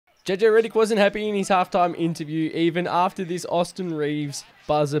JJ Redick wasn't happy in his halftime interview, even after this Austin Reaves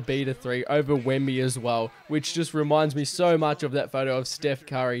buzzer beater 3 over Wemby as well, which just reminds me so much of that photo of Steph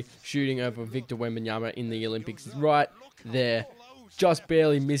Curry shooting over Victor Wembanyama in the Olympics. Right there, just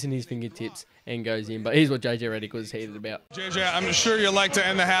barely missing his fingertips and goes in. But here's what JJ Redick was heated about. JJ, I'm sure you like to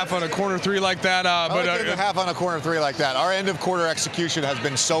end the half on a corner 3 like that. I like to end the half on a corner 3 like that. Our end of quarter execution has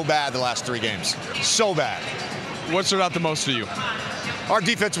been so bad the last 3 games. So bad. What stood out the most to you? Our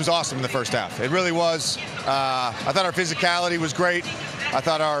defense was awesome in the first half. It really was. I thought our physicality was great. I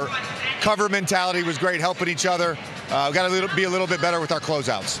thought our cover mentality was great, helping each other. We've got to be a little bit better with our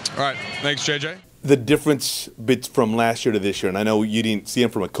closeouts. All right. Thanks, JJ. The difference from last year to this year, and I know you didn't see him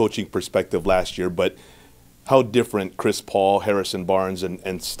from a coaching perspective last year, but how different Chris Paul, Harrison Barnes, and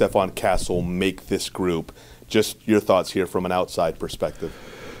Stephon Castle make this group? Just your thoughts here from an outside perspective.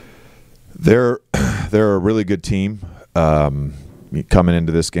 They're a really good team. Coming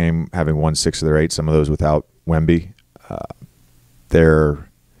into this game, having won 6 of their 8, some of those without Wemby, they're,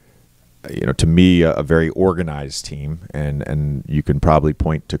 to me, a very organized team, and you can probably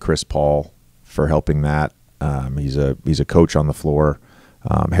point to Chris Paul for helping that. He's a coach on the floor.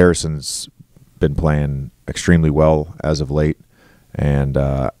 Harrison's been playing extremely well as of late, and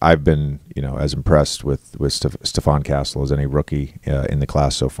I've been as impressed with Stephon Castle as any rookie in the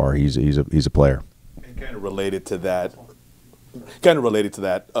class so far. He's a player. And kind of related to that,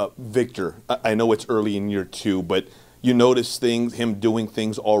 Victor, I know it's early in year 2, but you notice him doing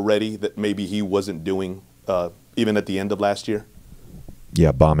things already that maybe he wasn't doing even at the end of last year?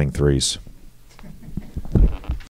 Yeah, bombing threes.